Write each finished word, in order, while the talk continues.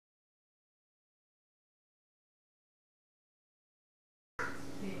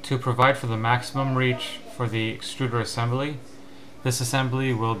To provide for the maximum reach for the extruder assembly, this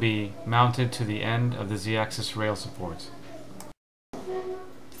assembly will be mounted to the end of the Z-axis rail supports.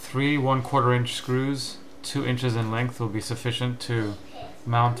 3 1/4 inch screws, 2 inches in length, will be sufficient to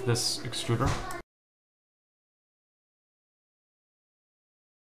mount this extruder.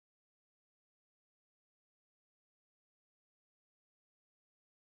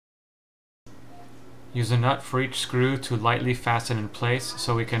 Use a nut for each screw to lightly fasten in place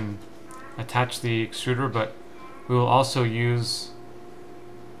so we can attach the extruder, but we will also use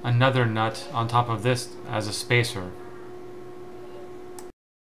another nut on top of this as a spacer.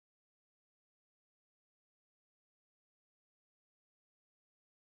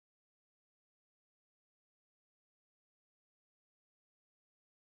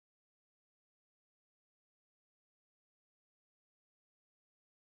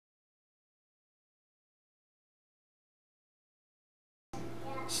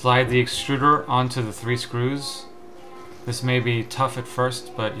 Slide the extruder onto the 3 screws. This may be tough at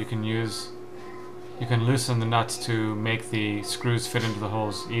first, but you can loosen the nuts to make the screws fit into the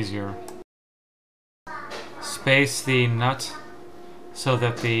holes easier. Space the nut so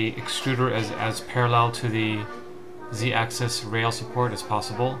that the extruder is as parallel to the Z-axis rail support as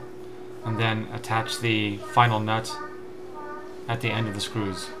possible, and then attach the final nut at the end of the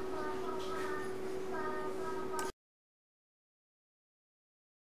screws.